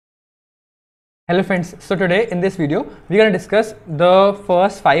Hello friends, so today in this video we're going to discuss the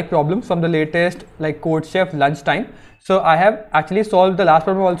first 5 problems from the latest Codechef Lunchtime. So I have actually solved the last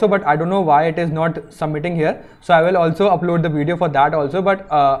problem also, but I don't know why it is not submitting here. So I will also upload the video for that also, but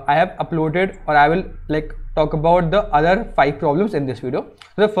I have uploaded, or I will talk about the other 5 problems in this video.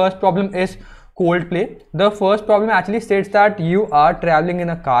 So the first problem is Coldplay. The first problem actually states that you are traveling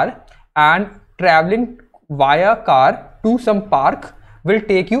in a car, and traveling via car to some park will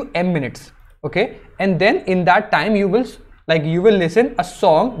take you m minutes. Okay, and then in that time you will listen a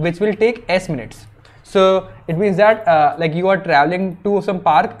song which will take s minutes. So it means that you are traveling to some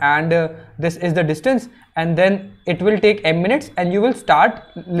park, and this is the distance, and then it will take m minutes, and you will start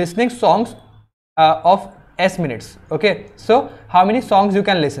listening songs of s minutes. Okay, so how many songs you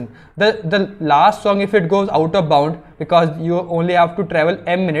can listen? The last song, if it goes out of bound because you only have to travel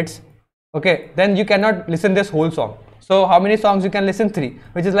m minutes, okay, then you cannot listen this whole song. So how many songs you can listen? 3,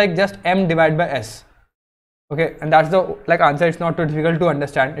 which is just m divided by s. Okay, and that's the answer. It's not too difficult to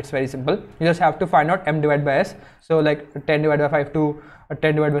understand. It's very simple. You just have to find out m divided by s. So 10 divided by 5 2,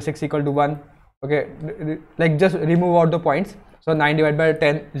 10 divided by 6 equal to 1. Okay, just remove out the points. So 9 divided by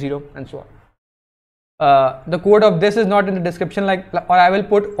 10 0, and so on. The code of this is not in the description, or I will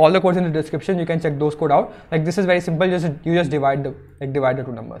put all the codes in the description. You can check those code out. This is very simple. You just divide the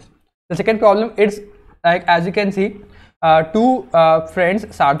two numbers. The second problem is as you can see, two friends,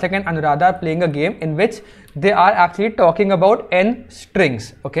 Sarthak and Anuradha, are playing a game in which they are actually talking about n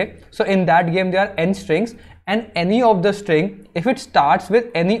strings. Okay, so in that game there are n strings, and any of the string, if it starts with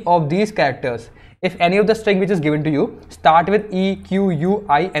any of these characters, if any of the string which is given to you start with E, Q, U,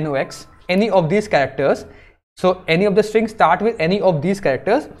 I, N, O, X, any of these characters, so any of the strings start with any of these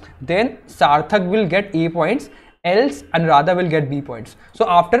characters, then Sarthak will get A points, else Anuradha will get B points. So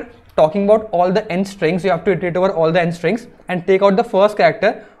after talking about all the n strings, you have to iterate over all the n strings and take out the first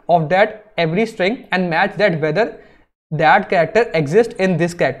character of that every string and match that whether that character exists in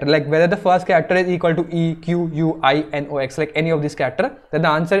this character, whether the first character is equal to E, Q, U, I, N, O, X, any of this character. Then the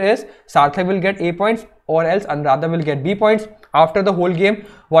answer is Sarthak will get A points, or else Anuradha will get B points. After the whole game,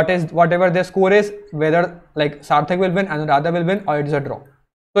 whatever their score is, whether Sarthak will win, Anuradha will win, or it is a draw.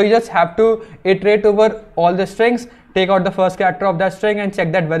 So you just have to iterate over all the strings, take out the first character of that string and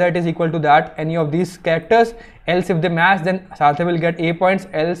check that whether it is equal to that any of these characters. Else if they match, then Sarthak will get A points,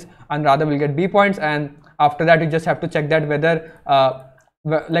 else Anuradha will get B points, and after that you just have to check that whether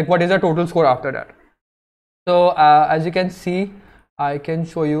what is the total score after that. So as you can see, I can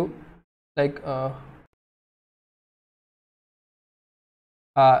show you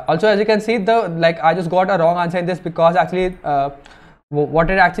also, as you can see, I just got a wrong answer in this, because actually what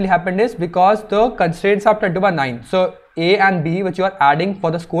it actually happened is, because the constraints are 10 to the power 9, so A and B which you are adding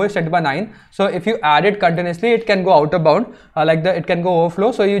for the score is 10 to the power 9. So if you add it continuously, it can go out of bound, it can go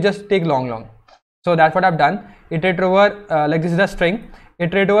overflow, so you just take long. So that's what I've done. Iterate over, this is a string,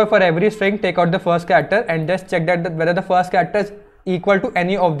 iterate over for every string, take out the first character and just check that whether the first character is equal to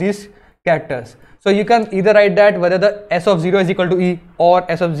any of these characters. So you can either write that whether the s of 0 is equal to E, or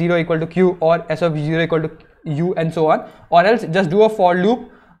s of 0 equal to Q, or s of 0 equal to U, and so on, or else just do a for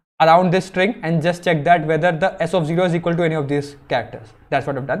loop around this string and just check that whether the s of 0 is equal to any of these characters. That's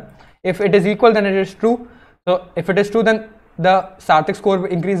what I've done. If it is equal, then it is true. So if it is true, then the Sarthak score will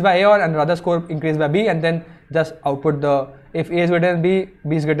increase by A, or Anuradha score increase by B, and then just output if A is greater than B,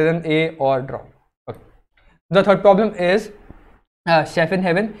 B is greater than A, or draw. Okay. The third problem is Chef in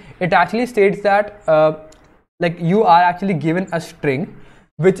Heaven. It actually states that you are actually given a string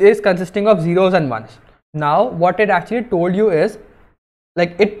which is consisting of zeros and ones. Now what it actually told you is,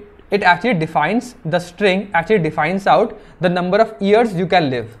 it actually defines, the string actually defines out the number of years you can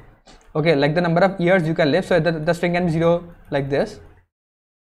live. Okay, the number of years you can live. So the string can be 0 like this,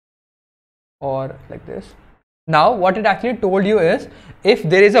 or like this. Now what it actually told you is, if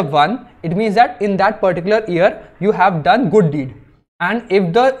there is a 1, it means that in that particular year you have done good deed, and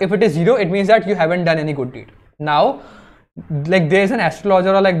if it is 0, it means that you haven't done any good deed. Now there is an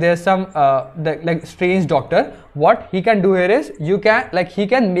astrologer, or there's some strange doctor. What he can do here is, he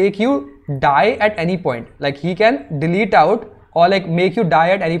can make you die at any point. He can delete out or make you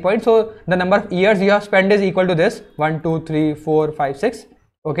die at any point. So the number of years you have spent is equal to this: 1 2 3 4 5 6.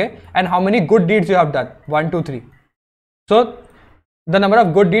 Okay, and how many good deeds you have done? 1 2 3. So the number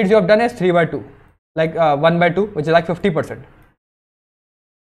of good deeds you have done is 3 by 2, 1 by 2, which is 50%.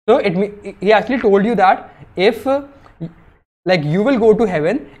 So he actually told you that if you will go to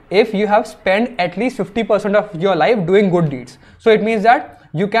heaven if you have spent at least 50% of your life doing good deeds. So it means that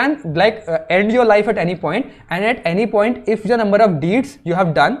you can end your life at any point, and at any point if the number of deeds you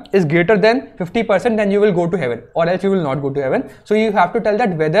have done is greater than 50%, then you will go to heaven, or else you will not go to heaven. So you have to tell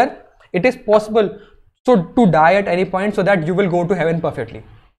that whether It is possible so to die at any point so that you will go to heaven perfectly.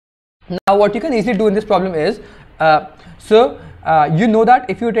 Now what you can easily do in this problem is, you know that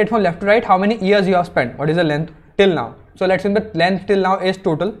if you iterate from left to right, how many years you have spent, what is the length till now. So let's say the length till now is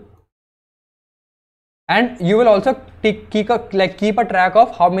total, and you will also keep a track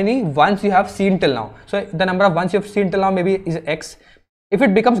of how many ones you have seen till now. So the number of ones you have seen till now maybe is x. If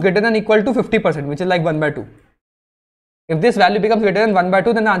it becomes greater than or equal to 50%, which is like 1/2, if this value becomes greater than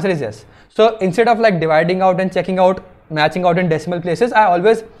 1/2, then the answer is yes. So instead of like dividing out and checking out, matching out in decimal places, I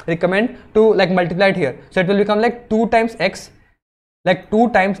always recommend to like multiply it here. So it will become like 2 times x, like 2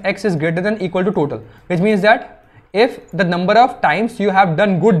 times x is greater than or equal to total, which means that if the number of times you have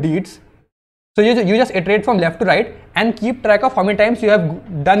done good deeds, so you just iterate from left to right and keep track of how many times you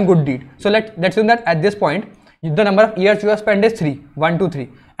have done good deed. So let's assume that at this point the number of years you have spent is 3, 1, 2, 3,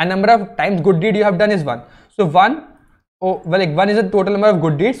 and number of times good deed you have done is 1. So 1 is the total number of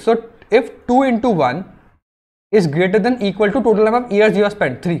good deeds. So if 2 into 1 is greater than or equal to total number of years you have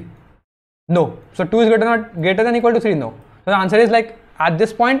spent, 3, no. So 2 is greater than or equal to 3, no. So the answer is like at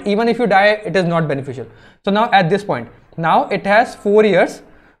this point, even if you die, it is not beneficial. So now at this point, now it has 4 years,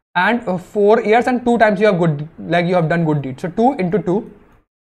 and 4 years and 2 times you have done good deed. So 2 into 2,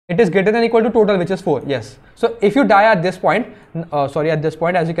 it is greater than or equal to total, which is 4. Yes. So if you die at this point, at this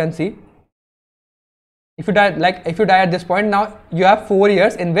point, as you can see, if you die at this point, now you have 4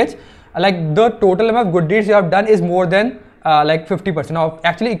 years in which like the total number of good deeds you have done is more than like 50%, or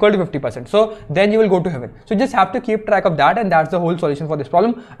actually equal to 50%. So then you will go to heaven. So you just have to keep track of that, and that's the whole solution for this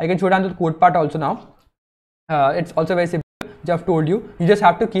problem. I can show down the code part also now. It's also very simple. I've told you, you just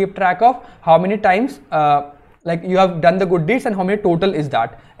have to keep track of how many times like you have done the good deeds and how many total is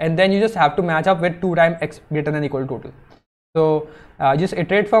that, and then you just have to match up with 2 times x greater than or equal to total. So just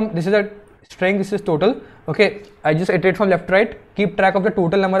iterate from, this is a string, this is total. Okay, I just iterate from left to right, keep track of the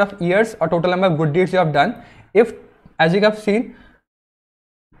total number of years or total number of good deeds you have done. If, as you have seen,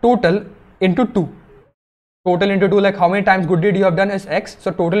 total into 2, like how many times good deed you have done is x,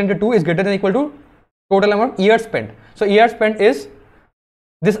 so total into 2 is greater than or equal to total number of years spent. So years spent is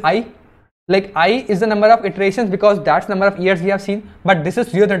this I, like I is the number of iterations because that's the number of years we have seen, but this is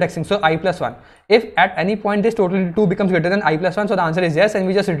zero indexing, so I plus 1. If at any point this total into 2 becomes greater than I plus 1, so the answer is yes, and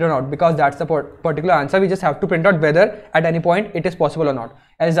we just return out because that's the particular answer. We just have to print out whether at any point it is possible or not,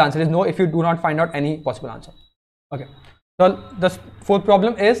 as the answer is no if you do not find out any possible answer. Okay, so the fourth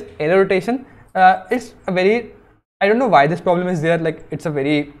problem is error rotation. It's a very, I don't know why this problem is there, like it's a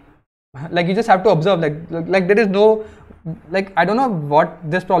very, like you just have to observe, like there is no, like I don't know what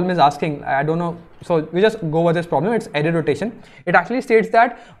this problem is asking, I don't know. So we just go over this problem. It's array rotation. It actually states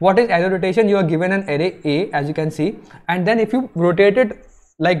that what is array rotation, you are given an array A, as you can see, and then if you rotate it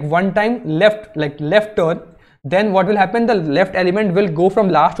like one time left, like left turn, then what will happen, the left element will go from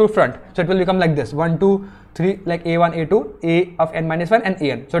last to front, so it will become like this, 1 2 3, like A1 A2 A of n minus 1 and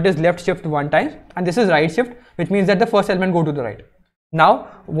an. So it is left shift one time, and this is right shift, which means that the first element go to the right. Now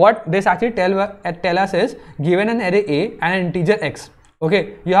what this actually tell us is, given an array A and an integer x,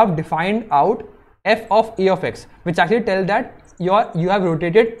 okay, you have defined out f of a of x, which actually tell that you have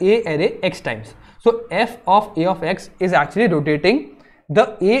rotated a array x times. So f of a of x is actually rotating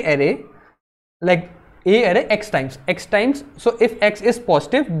the a array, like a array x times. So if x is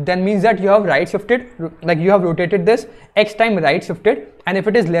positive, then means that you have right shifted, like you have rotated this x time right shifted, and if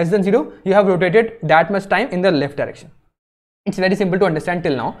it is less than 0, you have rotated that much time in the left direction. It's very simple to understand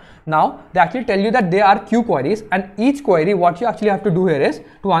till now. Now they actually tell you that there are q queries, and each query, what you actually have to do here is,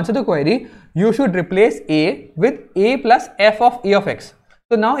 to answer the query, you should replace a with a plus f of a of x.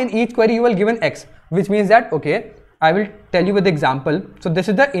 So now in each query you will give an x, which means that, okay, I will tell you with the example. So this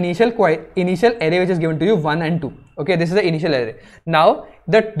is the initial array which is given to you, 1 and 2. Okay, this is the initial array. Now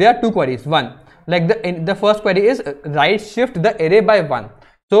there are two queries. One, like the first query is right shift the array by 1.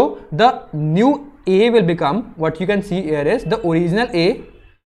 So the new a will become, what you can see here is the original a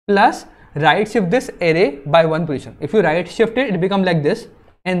plus right shift this array by 1 position. If you right shift it, it become like this,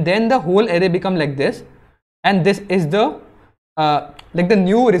 and then the whole array become like this, and this is the like the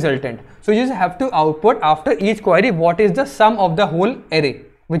new resultant. So you just have to output after each query what is the sum of the whole array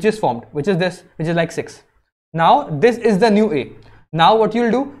which is formed, which is this, which is like 6. Now this is the new a. Now what you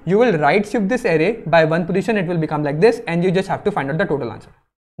will do, you will right shift this array by 1 position, it will become like this, and you just have to find out the total answer.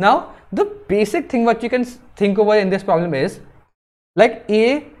 Now the basic thing what you can think over in this problem is, like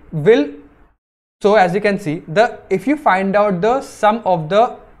a will, so as you can see, if you find out the sum of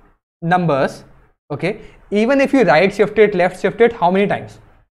the numbers, okay, even if you right shift it, left shift it, how many times,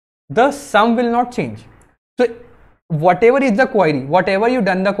 the sum will not change. So whatever is the query, whatever you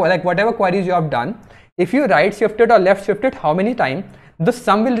done the like whatever queries you have done, if you right shift it or left shift it how many times, the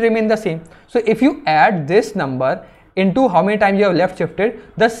sum will remain the same. So if you add this number into how many times you have left shifted,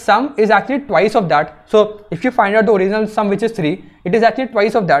 the sum is actually twice of that. So if you find out the original sum, which is 3, it is actually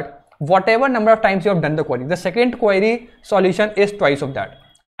twice of that, whatever number of times you have done the query. The second query solution is twice of that.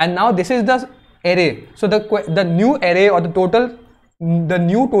 And now this is the array. So the new array or the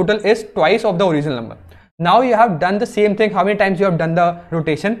new total is twice of the original number. Now you have done the same thing. How many times you have done the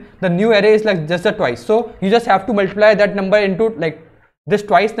rotation? The new array is like just the twice. So you just have to multiply that number into, like, this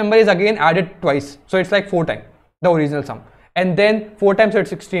twice number is again added twice. So it's like 4 times the original sum. And then 4 times, so it's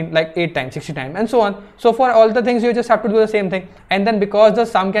 16, like 8 times, 60 times, and so on. So for all the things, you just have to do the same thing. And then because the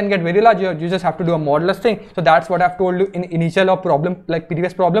sum can get very large, you just have to do a modulus thing. So that's what I've told you in initial or problem, like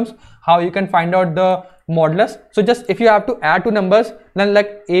previous problems, how you can find out the modulus. So just if you have to add two numbers, then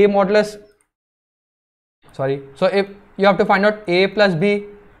like a modulus, sorry, so if you have to find out a plus b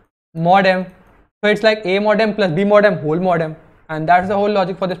mod m, so it's like a mod m plus b mod m whole mod m, and that's the whole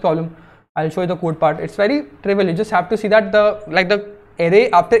logic for this problem. I'll show you the code part. It's very trivial. You just have to see that the array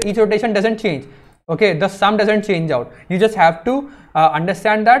after each rotation doesn't change. Okay, the sum doesn't change out. You just have to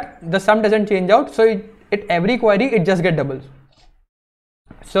understand that the sum doesn't change out. So it every query it just get doubles.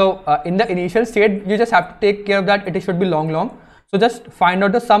 So in the initial state, you just have to take care of that. It should be long. So just find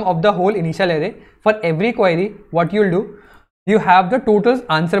out the sum of the whole initial array. For every query, what you'll do, you have the totals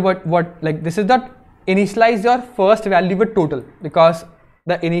answer. What like this is that initialize your first value with total, because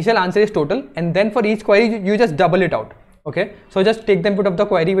the initial answer is total, and then for each query you just double it out. Okay, so just take the input of the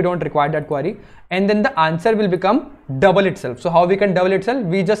query, we don't require that query, and then the answer will become double itself. So how we can double itself?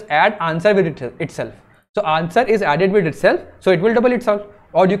 We just add answer with itself. So answer is added with itself, so it will double itself.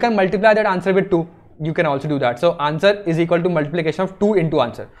 Or you can multiply that answer with 2. You can also do that. So answer is equal to multiplication of 2 into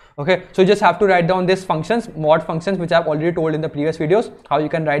answer. Okay, so you just have to write down these functions, mod functions, which I've already told in the previous videos how you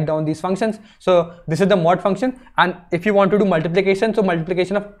can write down these functions. So this is the mod function, and if you want to do multiplication, so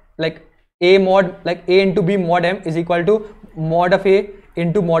multiplication of like a mod, like a into b mod m is equal to mod of a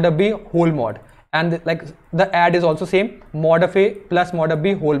into mod of b whole mod, and like the add is also same, mod of a plus mod of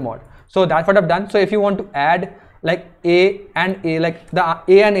b whole mod. So that's what I've done. So if you want to add like a and a, like the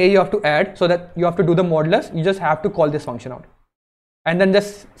a and a you have to add, so that you have to do the modulus, you just have to call this function out and then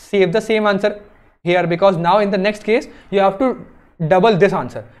just save the same answer here, because now in the next case you have to double this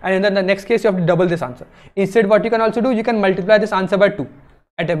answer, and in the next case you have to double this answer. Instead, what you can also do, you can multiply this answer by 2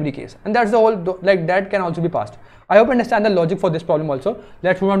 at every case, and that's the whole, like that can also be passed. I hope you understand the logic for this problem also.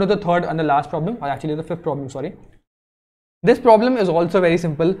 Let's move on to the third and the last problem, or actually the fifth problem, sorry. This problem is also very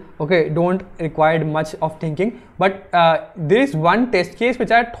simple. Okay, don't require much of thinking, but there is one test case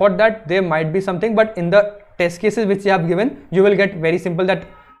which I thought that there might be something, but in the test cases which you have given, you will get very simple that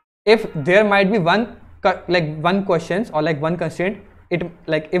if there might be one questions or like one constraint, it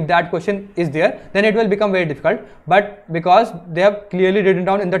like if that question is there, then it will become very difficult. But because they have clearly written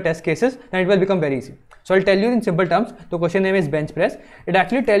down in the test cases, then it will become very easy. So I'll tell you in simple terms. The question name is bench press. It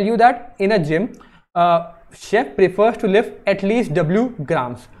actually tell you that in a gym, chef prefers to lift at least W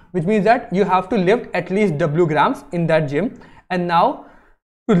grams, which means that you have to lift at least W grams in that gym. And now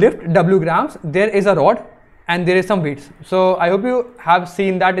to lift W grams, there is a rod and there is some weights. So I hope you have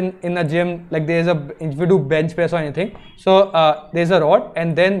seen that in a gym, like there is if you do bench press or anything, so there is a rod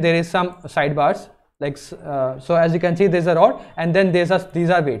and then there is some sidebars, like so as you can see, there is a rod and then these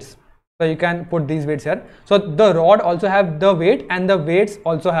are weights. So you can put these weights here. So the rod also have the weight and the weights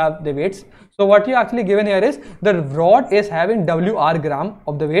also have the weights. So what you actually given here is the rod is having WR gram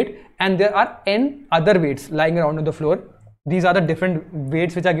of the weight, and there are n other weights lying around on the floor. These are the different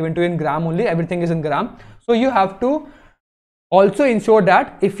weights which are given to you in gram only. Everything is in gram. So you have to also ensure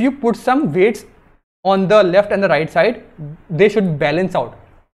that if you put some weights on the left and the right side, they should balance out,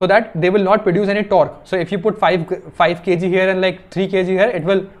 so that they will not produce any torque. So if you put 5 kg here and like 3 kg here, it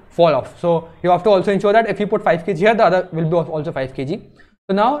will fall off. So you have to also ensure that if you put 5 kg here, the other will be also 5 kg.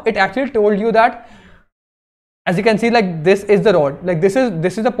 So now it actually told you that, as you can see, like this is the rod, like this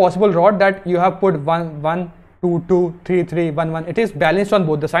is a possible rod that you have put 1 1 2 2 3 3 1 1. It is balanced on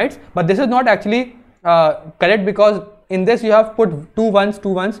both the sides, but this is not actually correct, because in this you have put 2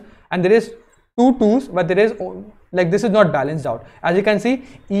 1s and there is 2 2s, but there is like this is not balanced out. As you can see,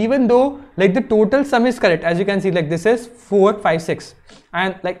 even though like the total sum is correct, as you can see, like this is 4 5 6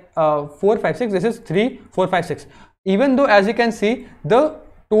 and like 4 5 6, this is 3 4 5 6. Even though, as you can see, the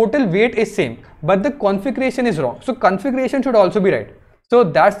total weight is same, but the configuration is wrong. So configuration should also be right. So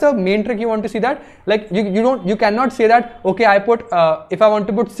that's the main trick you want to see, that like you cannot say that okay, I put if I want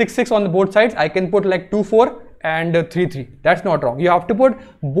to put 6 6 on both sides, I can put like 2 4 and 3 3. That's not wrong. You have to put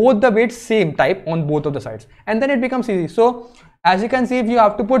both the weights same type on both of the sides, and then it becomes easy. So as you can see, if you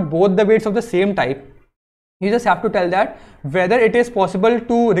have to put both the weights of the same type, You just have to tell that whether it is possible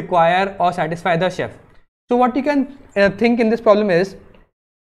to require or satisfy the chef. So what you can think in this problem is,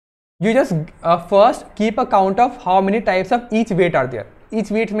 you just first keep a count of how many types of each weight are there.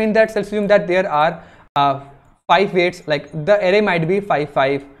 Each weight means that, let's assume that there are 5 weights, like the array might be 5,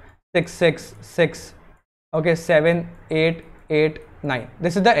 5, 6, 6, 6, okay, 7, 8, 8, 9.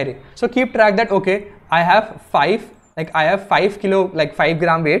 This is the array. So keep track that, okay, I have 5, like I have 5 kilo, like 5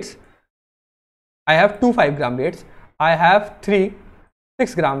 gram weights. I have 2 5 gram weights. I have 3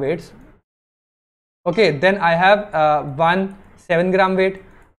 6 gram weights. Okay, then I have 1 7 gram weight.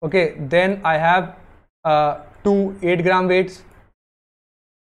 Okay, then I have 2 8 gram weights,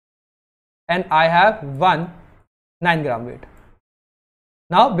 and I have 1 9 gram weight.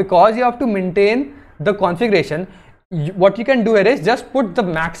 Now, because you have to maintain the configuration, what you can do here is just put the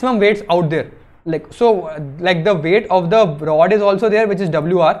maximum weights out there. Like so, like the weight of the rod is also there, which is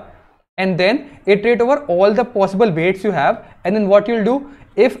WR, and then iterate over all the possible weights you have. And then what you'll do,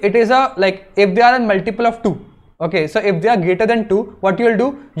 if it is a, like if they are a multiple of 2, okay, so if they are greater than 2, what you will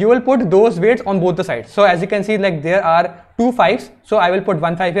do, you will put those weights on both the sides. So as you can see, like there are 2 5s, so I will put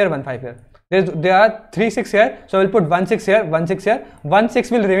 1 5 here, 1 5 here. There are 3 6 here, so I will put 1 6 here, 1 6 here. 1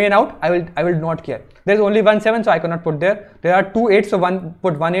 6 will remain out. I will not care. There is only 1 7, so I cannot put there. There are 2 8, so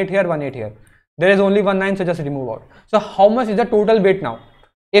put 1 8 here, 1 8 here. There is only 1 9, so just remove out. So how much is the total weight now?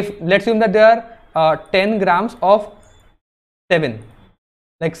 If let's assume that there are 10 grams of 7,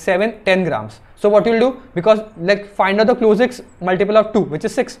 like 7 10 grams. So what you will do, because like find out the closest multiple of 2, which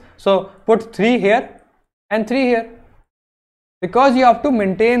is 6. So put 3 here and 3 here, because you have to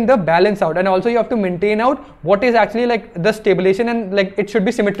maintain the balance out, and also you have to maintain out what is actually like the stabilization, and like it should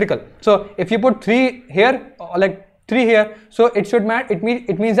be symmetrical. So if you put 3 here, or like 3 here, so it should match. It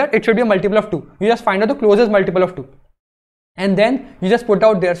means that it should be a multiple of 2. You just find out the closest multiple of 2, and then you just put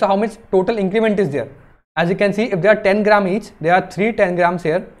out there. So how much total increment is there? As you can see, if there are 10 gram each, there are 3 10 grams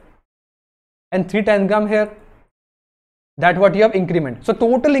here and 3 10 gram here. That's what you have increment. So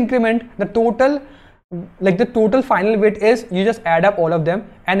total increment, the total, like the total final weight is, you just add up all of them,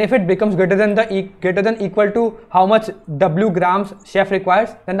 and if it becomes greater than equal to how much W grams chef requires,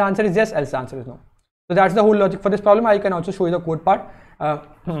 then the answer is yes, else the answer is no. So that's the whole logic for this problem. I can also show you the code part.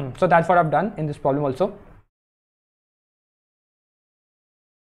 So that's what I've done in this problem also.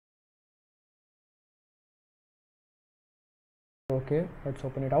 Okay, let's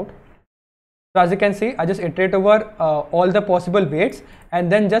open it out. So as you can see, I just iterate over all the possible weights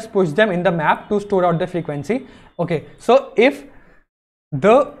and then just push them in the map to store out the frequency. Okay, so if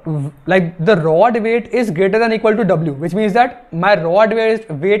the rod weight is greater than or equal to W, which means that my rod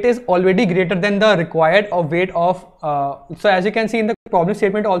weight is already greater than the required weight of so as you can see in the problem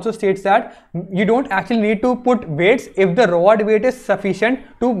statement also states that you don't actually need to put weights if the rod weight is sufficient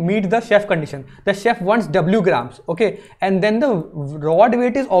to meet the chef condition. The chef wants W grams, okay, and then the rod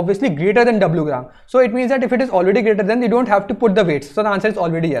weight is obviously greater than W gram. So it means that if it is already greater, then you don't have to put the weights. So the answer is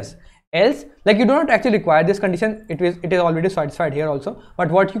already yes. Else, like you do not actually require this condition, it is already satisfied here also. But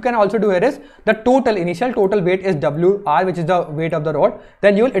what you can also do here is, the initial total weight is WR, which is the weight of the rod.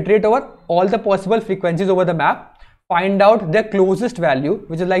 Then you will iterate over all the possible frequencies over the map, find out the closest value,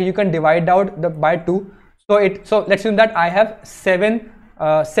 which is like you can divide out by 2. So let's assume that I have 7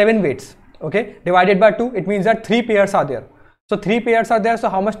 weights, okay, divided by 2. It means that 3 pairs are there. So 3 pairs are there. So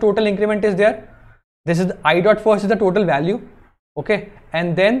how much total increment is there? This is I dot first is the total value, okay,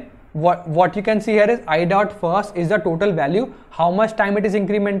 and then what you can see here is I dot first is the total value, how much time it is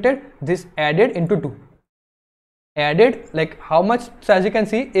incremented, this added into 2, added like how much. So as you can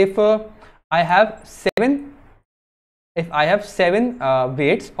see, if I have 7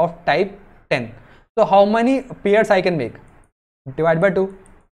 weights of type 10, so how many pairs I can make? Divide by 2,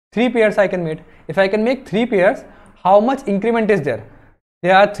 3 pairs I can make. If I can make 3 pairs, how much increment is there?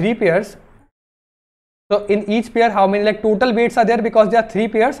 There are 3 pairs. So in each pair, how many like total weights are there? Because there are 3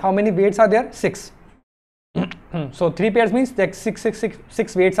 pairs, how many weights are there? 6. So 3 pairs means like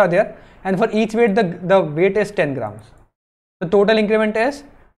 6 weights are there, and for each weight the weight is 10 grams. The total increment is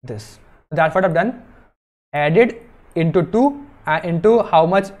this. That's what I've done. Added into 2 into how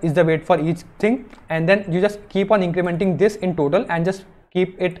much is the weight for each thing, and then you just keep on incrementing this in total and just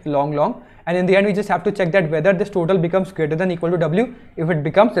keep it long, and in the end we just have to check that whether this total becomes greater than or equal to W. If it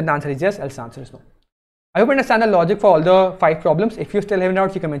becomes, then the answer is yes, else the answer is no. I hope you understand the logic for all the 5 problems. If you still have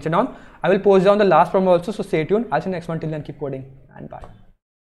doubts, you can mention down. I will post down the last problem also, so stay tuned. I'll see you next one. Till then, keep coding and bye.